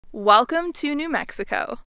Welcome to New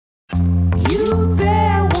Mexico. You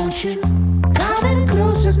there, won't you? Coming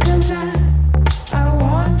closer, 'cause I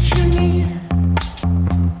want you near.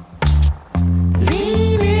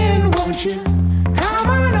 Lean in, won't you? Come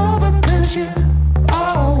on over, 'cause you're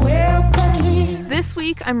all welcome here. This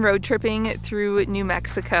week I'm road tripping through New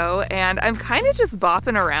Mexico and I'm kind of just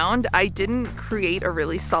bopping around. I didn't create a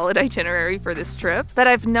really solid itinerary for this trip, but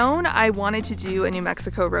I've known I wanted to do a New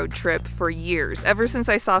Mexico road trip for years, ever since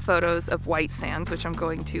I saw photos of White Sands, which I'm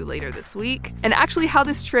going to later this week. And actually how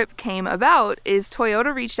this trip came about is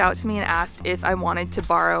Toyota reached out to me and asked if I wanted to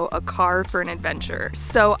borrow a car for an adventure.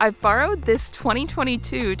 So I've borrowed this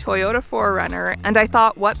 2022 Toyota 4Runner, and I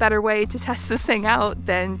thought what better way to test this thing out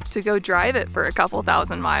than to go drive it for a couple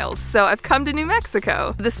thousand miles. So I've come to New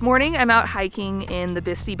Mexico. This morning I'm out hiking in the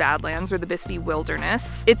Bisti Badlands, or the Bisti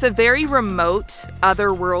Wilderness. It's a very remote,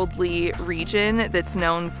 otherworldly region that's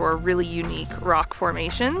known for really unique rock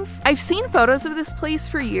formations. I've seen photos of this place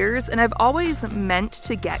for years and I've always meant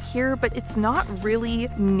to get here, but it's not really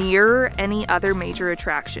near any other major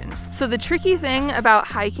attractions. So the tricky thing about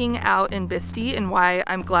hiking out in Bisti, and why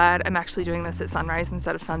I'm glad I'm actually doing this at sunrise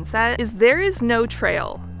instead of sunset, is there is no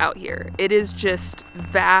trail out here. It is just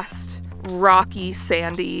vast, rocky,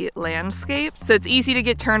 sandy landscape. So it's easy to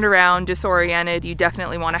get turned around, disoriented. You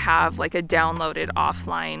definitely want to have like a downloaded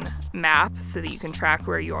offline map so that you can track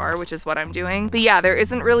where you are, which is what I'm doing. But yeah, there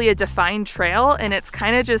isn't really a defined trail and it's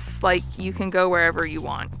kind of just like you can go wherever you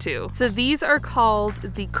want to. So these are called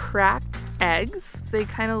the cracked eggs. They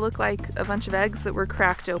kind of look like a bunch of eggs that were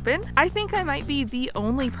cracked open. I think I might be the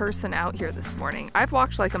only person out here this morning. I've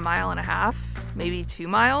walked like a mile and a half, maybe 2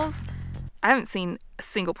 miles. I haven't seen a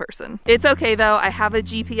single person. It's okay though, I have a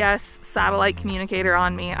GPS satellite communicator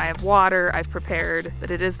on me, I have water, I've prepared, but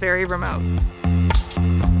it is very remote.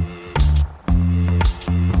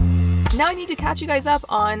 Now I need to catch you guys up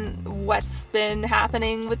on what's been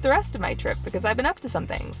happening with the rest of my trip because I've been up to some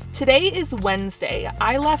things. Today is Wednesday.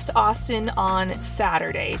 I left Austin on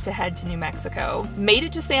Saturday to head to New Mexico. Made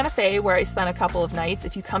it to Santa Fe where I spent a couple of nights.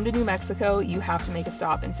 If you come to New Mexico, you have to make a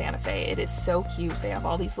stop in Santa Fe. It is so cute. They have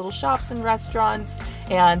all these little shops and restaurants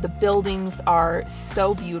and the buildings are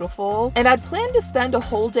so beautiful. And I'd planned to spend a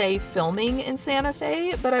whole day filming in Santa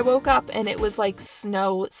Fe, but I woke up and it was like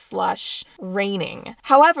snow, slush, raining.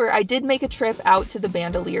 However, I did make a trip out to the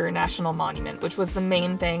Bandelier National Monument, which was the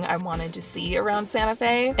main thing I wanted to see around Santa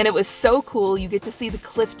Fe. And it was so cool. You get to see the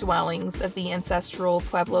cliff dwellings of the ancestral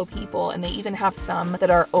Pueblo people, and they even have some that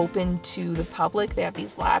are open to the public. They have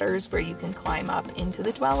these ladders where you can climb up into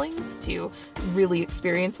the dwellings to really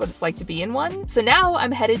experience what it's like to be in one. So now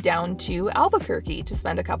I'm headed down to Albuquerque to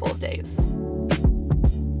spend a couple of days.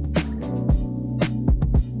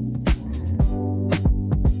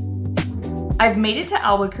 I've made it to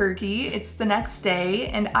Albuquerque, it's the next day,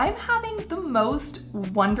 and I'm having the most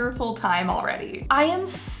wonderful time already. I am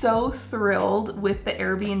so thrilled with the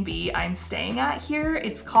Airbnb I'm staying at here.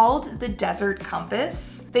 It's called the Desert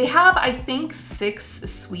Compass. They have, I think, 6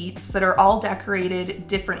 suites that are all decorated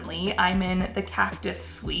differently. I'm in the Cactus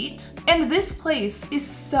Suite. And this place is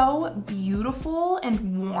so beautiful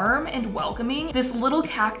and warm and welcoming. This little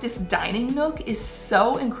cactus dining nook is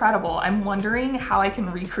so incredible. I'm wondering how I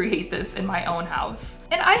can recreate this in my own house.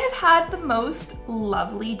 And I have had the most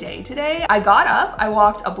lovely day today. I got up, I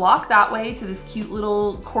walked a block that way to this cute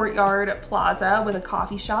little courtyard plaza with a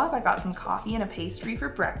coffee shop. I got some coffee and a pastry for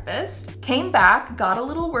breakfast. Came back, got a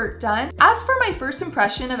little work done. As for my first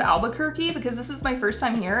impression of Albuquerque, because this is my first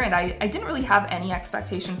time here and I didn't really have any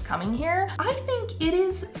expectations coming here, I think it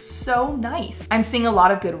is so nice. I'm seeing a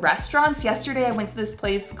lot of good restaurants. Yesterday I went to this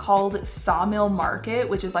place called Sawmill Market,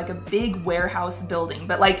 which is like a big warehouse building,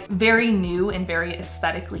 but like very new and very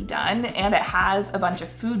aesthetically done, and it has a bunch of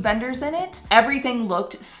food vendors in it. Everything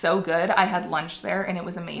looked so good. I had lunch there and it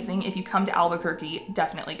was amazing. If you come to Albuquerque,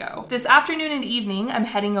 definitely go. This afternoon and evening, I'm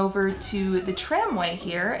heading over to the tramway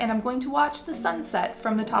here and I'm going to watch the sunset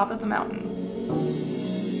from the top of the mountain.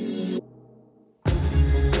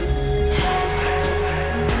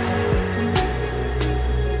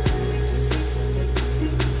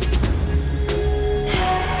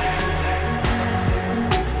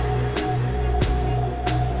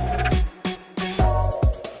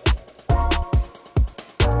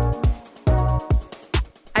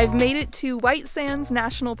 I've made it to White Sands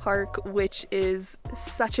National Park, which is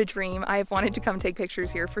such a dream. I have wanted to come take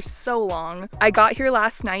pictures here for so long. I got here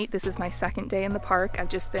last night. This is my second day in the park. I've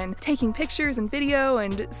just been taking pictures and video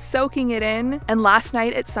and soaking it in. And last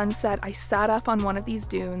night at sunset, I sat up on one of these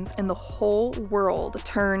dunes and the whole world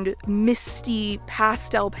turned misty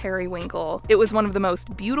pastel periwinkle. It was one of the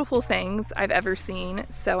most beautiful things I've ever seen.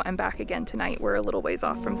 So I'm back again tonight. We're a little ways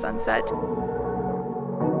off from sunset.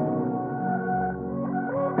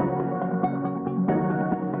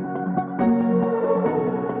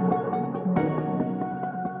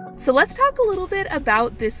 So let's talk a little bit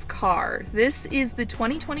about this car. This is the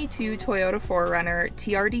 2022 Toyota 4Runner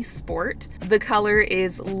TRD Sport. The color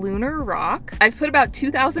is Lunar Rock. I've put about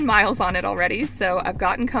 2,000 miles on it already, so I've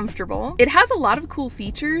gotten comfortable. It has a lot of cool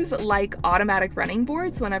features like automatic running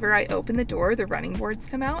boards. Whenever I open the door, the running boards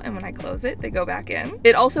come out, and when I close it, they go back in.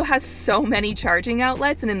 It also has so many charging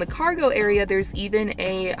outlets, and in the cargo area, there's even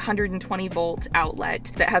a 120 volt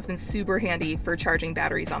outlet that has been super handy for charging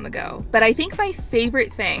batteries on the go. But I think my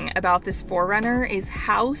favorite thing about this 4Runner is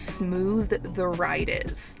how smooth the ride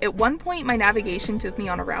is. At one point, my navigation took me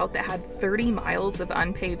on a route that had 30 miles of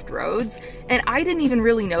unpaved roads, and I didn't even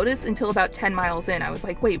really notice until about 10 miles in. I was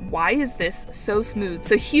like, wait, why is this so smooth?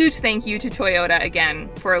 So huge thank you to Toyota again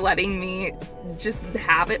for letting me just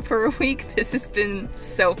have it for a week. This has been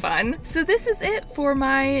so fun. So this is it for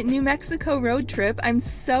my New Mexico road trip. I'm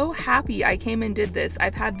so happy I came and did this.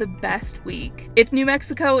 I've had the best week. If New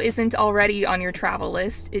Mexico isn't already on your travel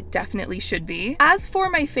list, it definitely should be. As for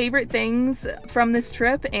my favorite things from this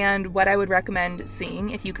trip and what I would recommend seeing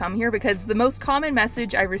if you come here, because the most common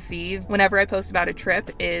message I receive whenever I post about a trip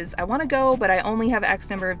is, I want to go, but I only have X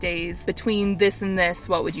number of days between this and this,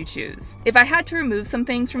 what would you choose? If I had to remove some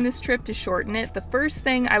things from this trip to shorten it, the first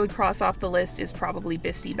thing I would cross off the list is probably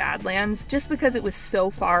Bisti Badlands, just because it was so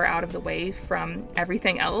far out of the way from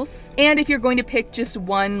everything else. And if you're going to pick just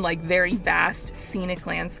one like very vast scenic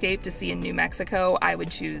landscape to see in New Mexico, I would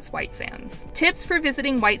choose White Sands. Tips for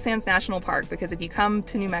visiting White Sands National Park, because if you come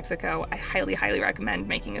to New Mexico, I highly recommend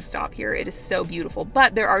making a stop here. It is so beautiful,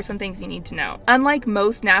 but there are some things you need to know. Unlike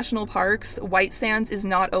most national parks, White Sands is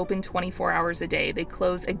not open 24 hours a day. They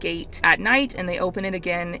close a gate at night and they open it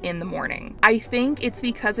again in the morning. I think it's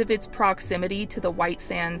because of its proximity to the White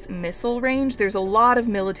Sands missile range. There's a lot of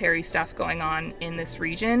military stuff going on in this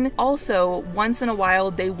region. Also, once in a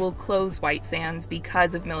while, they will close White Sands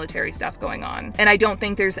because of military stuff going on. And I don't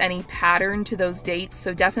think there's any pattern to those dates,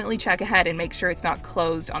 so definitely check ahead and make sure it's not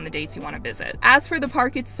closed on the dates you want to visit. As for the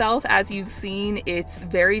park itself, as you've seen, it's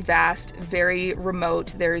very vast, very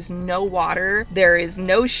remote. There is no water, there is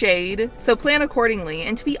no shade, so plan accordingly.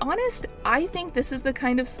 And to be honest, I think this is the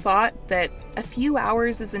kind of spot that a few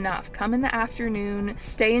hours is enough. Come in the afternoon,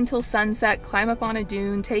 stay until sunset, climb up on a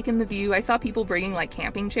dune, take in the view. I saw people bringing like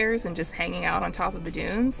camping chairs and just hanging out on top of the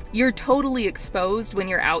dunes. You're totally exposed when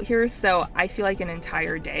you're out here, so I feel like an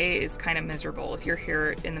entire day is kind of miserable if you're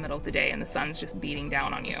here in the middle of the day and the sun's just beating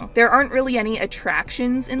down on you. There aren't really any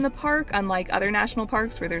attractions in the park, unlike other national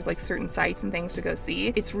parks where there's like certain sites and things to go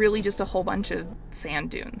see. It's really just a whole bunch of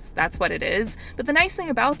sand dunes. That's what it is. But the nice thing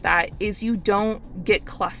about that is you don't get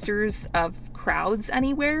clusters of crowds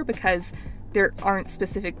anywhere because there aren't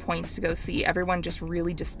specific points to go see. Everyone just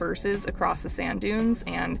really disperses across the sand dunes,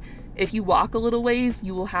 and if you walk a little ways,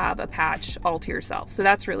 you will have a patch all to yourself. So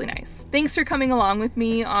that's really nice. Thanks for coming along with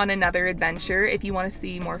me on another adventure. If you want to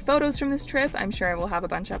see more photos from this trip, I'm sure I will have a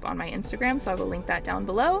bunch up on my Instagram, so I will link that down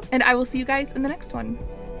below. And I will see you guys in the next one.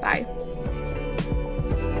 Bye.